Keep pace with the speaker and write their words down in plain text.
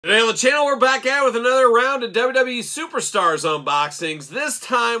Today on the channel, we're back at with another round of WWE Superstars unboxings, this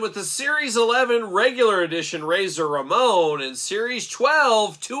time with the Series 11 Regular Edition Razor Ramon and Series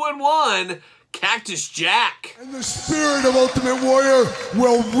 12 2-in-1 Cactus Jack. And the spirit of Ultimate Warrior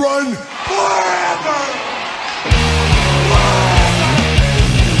will run forever!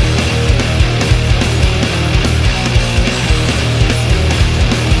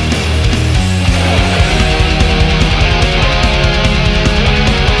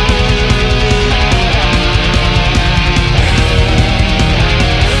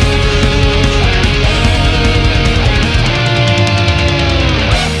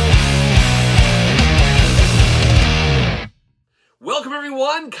 Welcome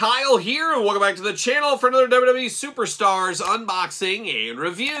everyone, Kyle here, and welcome back to the channel for another WWE Superstars unboxing and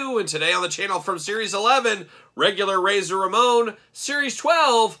review. And today on the channel from Series 11, Regular Razor Ramon, Series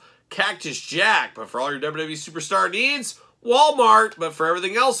 12, Cactus Jack. But for all your WWE Superstar needs, Walmart. But for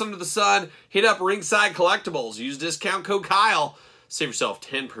everything else under the sun, hit up Ringside Collectibles. Use discount code Kyle. Save yourself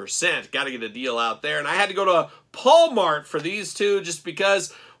 10%. Got to get a deal out there. And I had to go to Walmart for these two just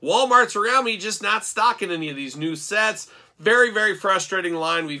because Walmart's around me just not stocking any of these new sets. Very, very frustrating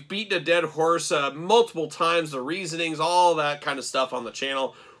line. We've beaten a dead horse multiple times, the reasonings, all that kind of stuff on the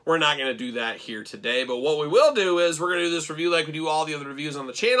channel. We're not going to do that here today, but what we will do is we're going to do this review like we do all the other reviews on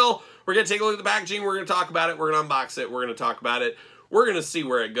the channel. We're going to take a look at the packaging. We're going to talk about it. We're going to unbox it. We're going to talk about it. We're going to see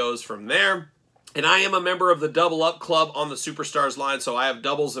where it goes from there. And I am a member of the Double Up Club on the Superstars line, so I have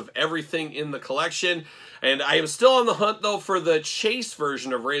doubles of everything in the collection. And I am still on the hunt, though, for the Chase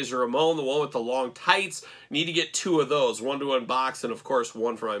version of Razor Ramon, the one with the long tights. Need to get two of those, one to unbox, and, of course,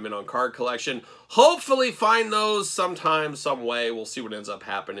 one for my Mint on Card collection. Hopefully find those sometime, some way. We'll see what ends up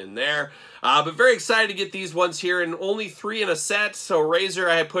happening there. But very excited to get these ones here, and only 3 in a set. So Razor,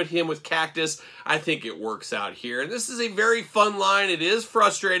 I had put him with Cactus. I think it works out here. And this is a very fun line. It is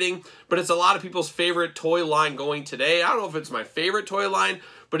frustrating, but it's a lot of people's favorite toy line going today. I don't know if it's my favorite toy line,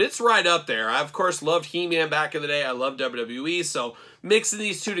 but it's right up there. I, of course, loved He-Man back in the day. I love WWE, so mixing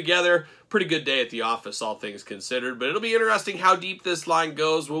these two together, pretty good day at the office, all things considered. But it'll be interesting how deep this line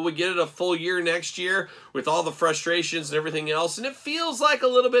goes. Will we get it a full year next year with all the frustrations and everything else? And it feels like a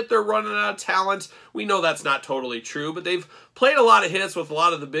little bit they're running out of talent. We know that's not totally true, but they've played a lot of hits with a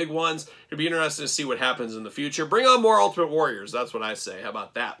lot of the big ones. It'll be interesting to see what happens in the future. Bring on more Ultimate Warriors. That's what I say. How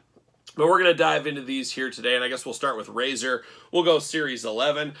about that? But we're going to dive into these here today, and I guess we'll start with Razor. We'll go Series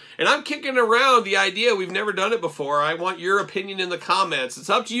 11. And I'm kicking around the idea, we've never done it before. I want your opinion in the comments. It's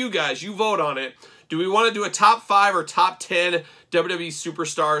up to you guys. You vote on it. Do we want to do a top 5 or top 10 WWE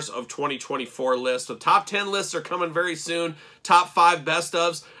Superstars of 2024 list? The top 10 lists are coming very soon. Top 5 best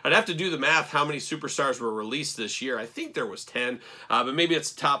ofs. I'd have to do the math how many superstars were released this year. I think there was 10, but maybe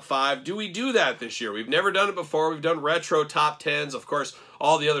it's top 5. Do we do that this year? We've never done it before. We've done retro top 10s, of course,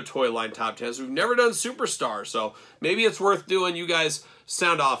 all the other toy line top 10s. We've never done superstars, so maybe it's worth doing. You guys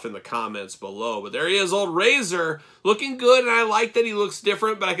sound off in the comments below. But there he is, old Razor, looking good, and I like that he looks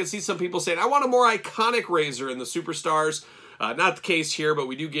different, but I can see some people saying, I want a more iconic Razor in the superstars. Not the case here, but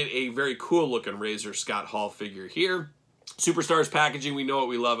we do get a very cool looking Razor Scott Hall figure here. Superstars packaging, we know it,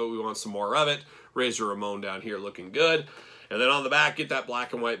 we love it, we want some more of it. Razor Ramon down here looking good. And then on the back, get that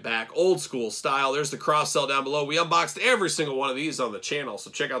black and white back, old school style. There's the cross sell down below. We unboxed every single one of these on the channel, so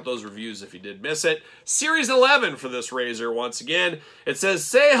check out those reviews if you did miss it. Series 11 for this Razor once again. It says,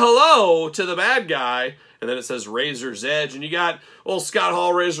 say hello to the bad guy, and then it says Razor's Edge, and you got old Scott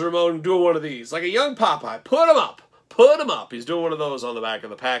Hall, Razor Ramon doing one of these. Like a young Popeye, put him up. Put him up. He's doing one of those on the back of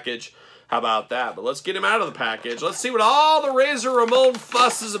the package. How about that? But let's get him out of the package. Let's see what all the Razor Ramon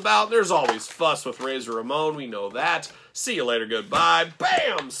fuss is about. There's always fuss with Razor Ramon. We know that. See you later, goodbye.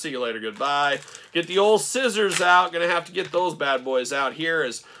 Bam! See you later, goodbye. Get the old scissors out. Gonna have to get those bad boys out here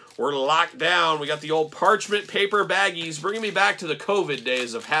as we're locked down. We got the old parchment paper baggies. Bringing me back to the COVID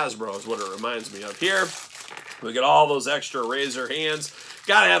days of Hasbro is what it reminds me of here. We got all those extra Razor hands.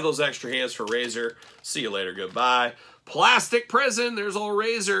 Gotta have those extra hands for Razor. See you later, goodbye. Plastic prison. There's old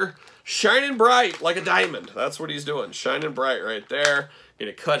Razor. Shining bright like a diamond. That's what he's doing. Shining bright right there.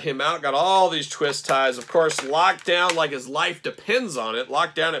 Gonna cut him out. Got all these twist ties. Of course, locked down like his life depends on it.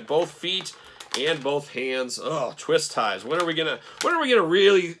 Locked down at both feet and both hands. Oh, twist ties. When are we gonna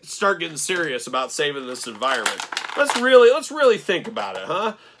really start getting serious about saving this environment? Let's really think about it,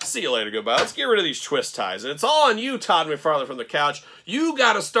 huh? See you later, goodbye. Let's get rid of these twist ties. And it's all on you, Todd McFarlane from the couch. You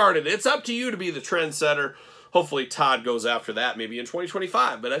gotta start it. It's up to you to be the trendsetter. Hopefully Todd goes after that maybe in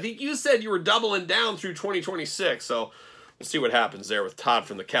 2025. But I think you said you were doubling down through 2026, so We'll see what happens there with Todd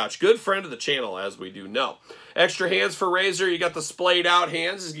from the couch. Good friend of the channel, as we do know. Extra hands for Razor. You got the splayed out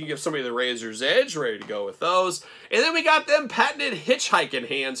hands. You can give somebody the Razor's Edge. Ready to go with those. And then we got them patented hitchhiking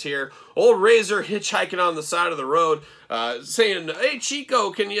hands here. Old Razor hitchhiking on the side of the road, saying, "Hey,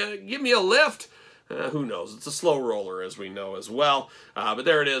 Chico, can you give me a lift?" Who knows? It's a slow roller, as we know as well. But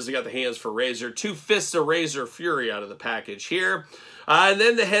there it is. We got the hands for Razor. 2 fists of Razor Fury out of the package here. And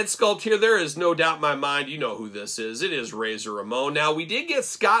then the head sculpt here, there is no doubt in my mind, you know who this is. It is Razor Ramon. Now, we did get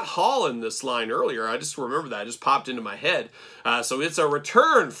Scott Hall in this line earlier. I just remember that. It just popped into my head. So it's a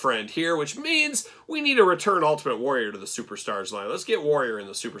return friend here, which means we need a return Ultimate Warrior to the Superstars line. Let's get Warrior in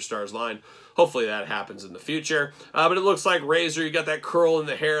the Superstars line. Hopefully that happens in the future. But it looks like Razor, you got that curl in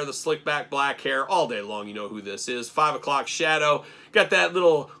the hair, the slick back black hair. All day long, you know who this is. 5 o'clock shadow. Got that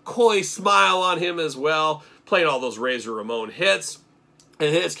little coy smile on him as well. Playing all those Razor Ramon hits. And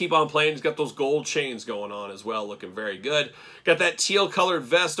hits keep on playing. He's got those gold chains going on as well, looking very good. Got that teal-colored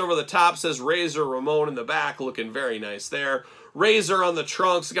vest over the top, says Razor Ramon in the back, looking very nice there. Razor on the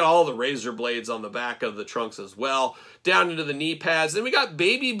trunks. Got all the razor blades on the back of the trunks as well. Down into the knee pads. Then we got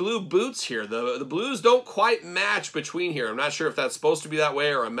baby blue boots here. The blues don't quite match between here. I'm not sure if that's supposed to be that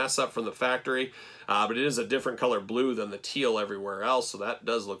way or a mess up from the factory. But it is a different color blue than the teal everywhere else, so that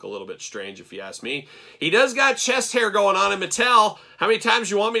does look a little bit strange if you ask me. He does got chest hair going on in Mattel. How many times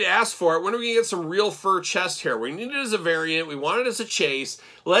do you want me to ask for it? When are we going to get some real fur chest hair? We need it as a variant. We want it as a chase.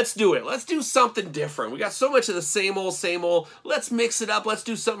 Let's do it. Let's do something different. We got so much of the same old, same old. Let's mix it up. Let's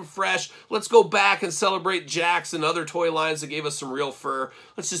do something fresh. Let's go back and celebrate Jakks and other toy lines that gave us some real fur.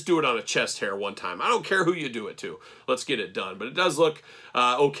 Let's just do it on a chest hair one time. I don't care who you do it to. Let's get it done. But it does look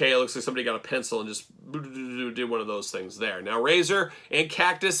okay. It looks like somebody got a pencil and just did one of those things there. Now, Razor and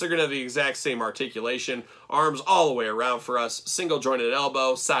Cactus, they're going to have the exact same articulation. Arms all the way around for us. Single jointed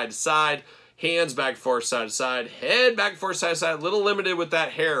elbow, side to side. Hands back and forth, side to side. Head back and forth, side to side. A little limited with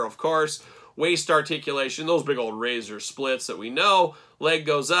that hair, of course. Waist articulation, those big old Razor splits that we know. Leg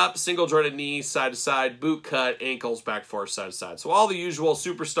goes up, single jointed knee, side to side, boot cut, ankles, back, forth, side to side. So all the usual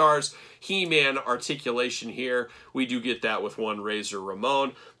Superstars, He-Man articulation here. We do get that with one Razor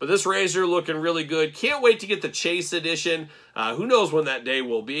Ramon. But this Razor looking really good. Can't wait to get the Chase edition. Who knows when that day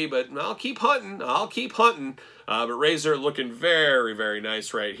will be, but I'll keep hunting. I'll keep hunting. But Razor looking very, very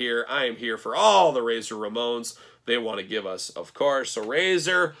nice right here. I am here for all the Razor Ramones they want to give us, of course. So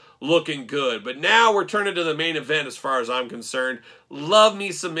Razor looking good. But now we're turning to the main event as far as I'm concerned. Love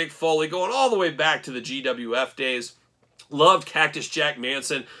me some Mick Foley, going all the way back to the GWF days. Loved Cactus Jack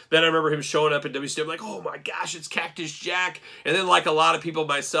Manson. Then I remember him showing up at WCW, like, oh my gosh, it's Cactus Jack. And then like a lot of people,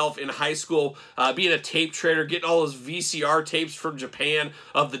 myself in high school, being a tape trader, getting all those VCR tapes from Japan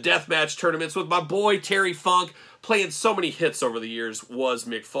of the deathmatch tournaments with my boy Terry Funk, playing so many hits over the years was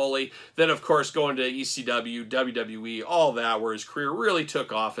Mick Foley. Then, of course, going to ECW, WWE, all that, where his career really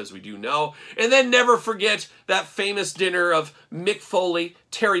took off, as we do know. And then never forget that famous dinner of Mick Foley,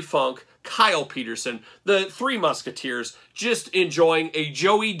 Terry Funk, Kyle Peterson, the Three Musketeers, just enjoying a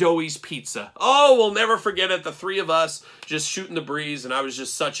Joey Doey's pizza. Oh, we'll never forget it. The three of us just shooting the breeze, and I was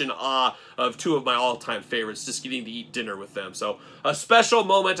just such in awe of two of my all-time favorites, just getting to eat dinner with them. So a special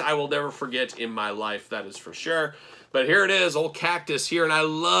moment I will never forget in my life, that is for sure. But here it is, old Cactus here, and I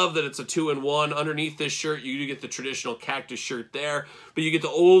love that it's a 2-in-1. Underneath this shirt, you do get the traditional Cactus shirt there, but you get the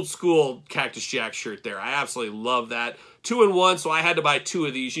old school Cactus Jack shirt there. I absolutely love that. 2-in-1, so I had to buy 2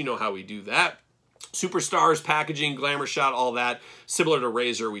 of these. You know how we do that. Superstars, packaging, glamour shot, all that. Similar to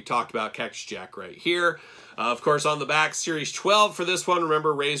Razor, we talked about Cactus Jack right here. Of course, on the back, Series 12 for this one.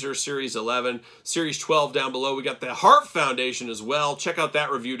 Remember, Razor Series 11. Series 12 down below. We got the Heart Foundation as well. Check out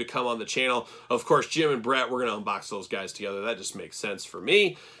that review to come on the channel. Of course, Jim and Brett, we're going to unbox those guys together. That just makes sense for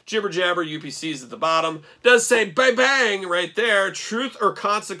me. Jibber Jabber, UPC's at the bottom. Does say bang bang right there. Truth or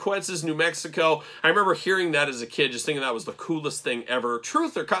Consequences, New Mexico. I remember hearing that as a kid, just thinking that was the coolest thing ever.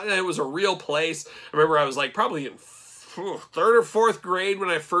 Truth or Consequences, it was a real place. I remember I was like probably in 3rd or 4th grade when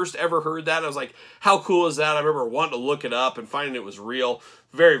I first ever heard that. I was like, how cool is that? I remember wanting to look it up and finding it was real.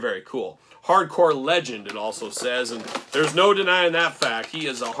 Very, very cool. Hardcore legend, it also says, and there's no denying that fact. He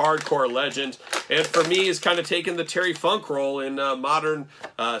is a hardcore legend, and for me, he's kind of taken the Terry Funk role in modern,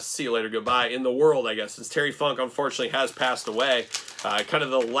 see you later, goodbye, in the world, I guess, since Terry Funk, unfortunately, has passed away. Kind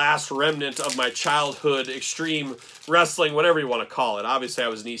of the last remnant of my childhood extreme wrestling, whatever you want to call it. Obviously, I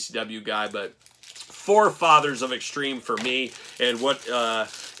was an ECW guy, but forefathers of extreme for me, and what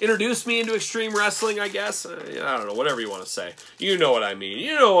introduced me into extreme wrestling, I guess. I don't know, whatever you want to say. You know what I mean.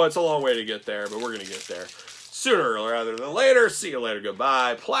 You know it's a long way to get there, but we're going to get there sooner rather than later. See you later,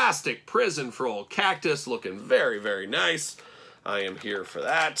 goodbye. Plastic prison for old Cactus, looking very, very nice. I am here for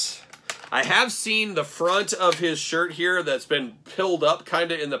that. I have seen the front of his shirt here that's been pilled up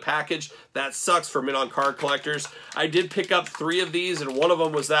kind of in the package. That sucks for mint on card collectors. I did pick up 3 of these, and one of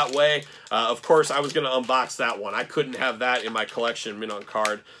them was that way. Of course, I was going to unbox that one. I couldn't have that in my collection, mint on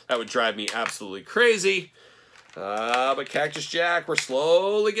card. That would drive me absolutely crazy. But Cactus Jack, we're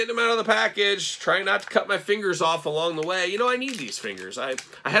slowly getting him out of the package, trying not to cut my fingers off along the way. You know, I need these fingers. I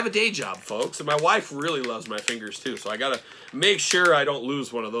have a day job, folks, and my wife really loves my fingers too, so I gotta make sure I don't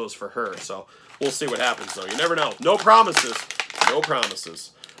lose one of those for her. So we'll see what happens, though. You never know. No promises. No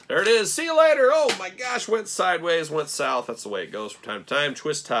promises. There it is. See you later. Oh my gosh, went sideways, went south. That's the way it goes from time to time.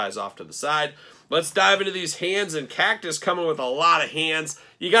 Twist ties off to the side. Let's dive into these hands, and Cactus coming with a lot of hands.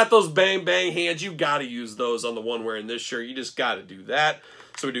 You got those bang bang hands. You got to use those on the one wearing this shirt. You just got to do that.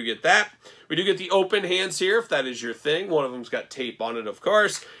 So we do get that. We do get the open hands here, if that is your thing. One of them's got tape on it, of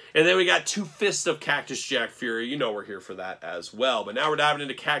course. And then we got 2 fists of Cactus Jack Fury. You know we're here for that as well. But now we're diving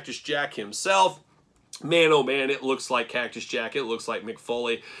into Cactus Jack himself. Man, oh man, it looks like Cactus Jack. It looks like Mick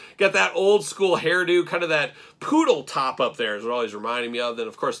Foley. Got that old school hairdo, kind of that poodle top up there is what always reminding me of. Then,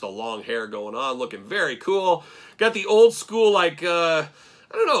 of course, the long hair going on, looking very cool. Got the old school, like, I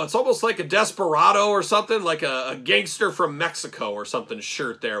don't know, it's almost like a desperado or something, like a gangster from Mexico or something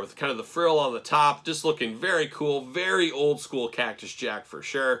shirt there with kind of the frill on the top. Just looking very cool, very old school Cactus Jack for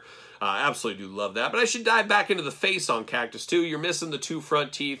sure. Absolutely do love that. But I should dive back into the face on Cactus, too. You're missing the 2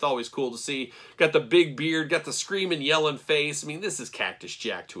 front teeth. Always cool to see. Got the big beard. Got the screaming, yelling face. I mean, this is Cactus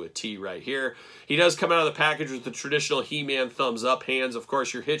Jack to a T right here. He does come out of the package with the traditional He-Man thumbs up hands. Of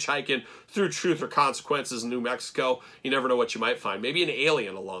course, you're hitchhiking through Truth or Consequences in New Mexico. You never know what you might find. Maybe an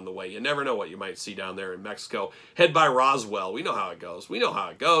alien along the way. You never know what you might see down there in Mexico. Head by Roswell. We know how it goes. We know how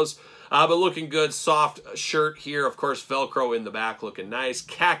it goes. But looking good, soft shirt here. Of course, Velcro in the back, looking nice.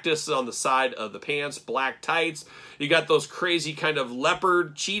 Cactus on the side of the pants, black tights. You got those crazy kind of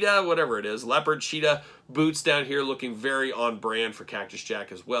leopard, cheetah, whatever it is, leopard, cheetah boots down here, looking very on brand for Cactus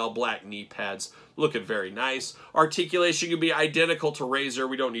Jack as well. Black knee pads, looking very nice. Articulation can be identical to Razor.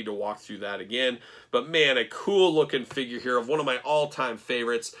 We don't need to walk through that again. But man, a cool looking figure here of one of my all-time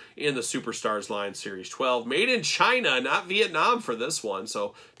favorites in the Superstars line, Series 12. Made in China, not Vietnam for this one,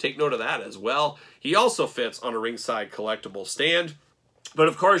 so take note of that as well. He also fits on a ringside collectible stand. But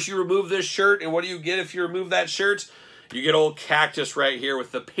of course, you remove this shirt, and what do you get if you remove that shirt? You get old Cactus right here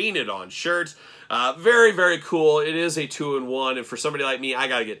with the painted on shirt. Very, very cool. It is a 2-in-1, and for somebody like me, I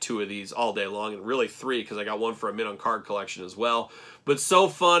got to get 2 of these all day long, and really 3 because I got one for a mint on card collection as well. But so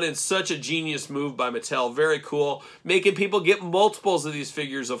fun and such a genius move by Mattel. Very cool. Making people get multiples of these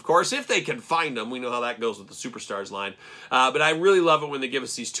figures, of course, if they can find them. We know how that goes with the Superstars line. But I really love it when they give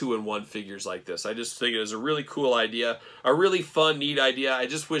us these 2-in-1 figures like this. I just think it is a really cool idea, a really fun, neat idea. I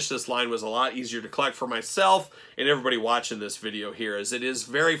just wish this line was a lot easier to collect for myself and everybody watching this video here, as it is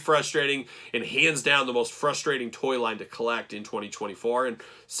very frustrating and hands down the most frustrating toy line to collect in 2024, and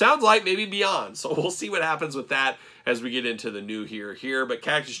sounds like maybe beyond. So we'll see what happens with that as we get into the new here. But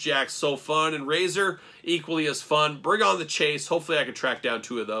Cactus Jack's so fun, and Razor equally as fun. Bring on the chase. Hopefully I can track down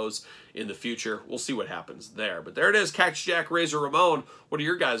 2 of those in the future. We'll see what happens there. But there it is, Cactus Jack, Razor Ramon. What are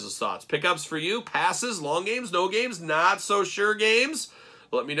your guys' thoughts? Pickups for you? Passes? Long games? No games? Not so sure games?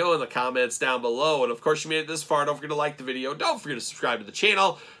 Let me know in the comments down below. And of course, you made it this far. Don't forget to like the video. Don't forget to subscribe to the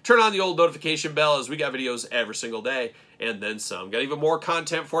channel. Turn on the old notification bell, as we got videos every single day and then some. Got even more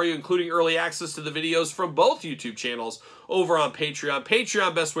content for you, including early access to the videos from both YouTube channels over on Patreon.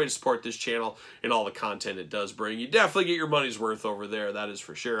 Patreon, best way to support this channel and all the content it does bring. You definitely get your money's worth over there, that is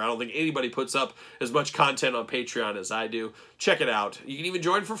for sure. I don't think anybody puts up as much content on Patreon as I do. Check it out. You can even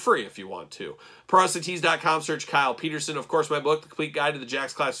join for free if you want to. ProWrestlingTees.com, search Kyle Peterson. Of course, my book, The Complete Guide to the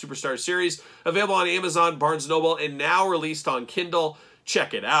Jakks Class Superstar Series, available on Amazon, Barnes & Noble, and now released on Kindle.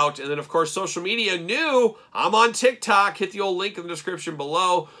 Check it out. And then, of course, social media new. I'm on TikTok. Hit the old link in the description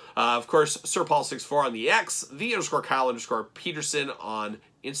below. Of course, SirPaul64 on the X, _Kyle_Peterson on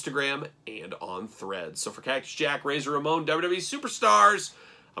Instagram and on Threads. So for Cactus Jack, Razor Ramon, WWE Superstars,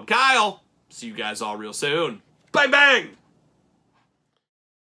 I'm Kyle. See you guys all real soon. Bang, bang!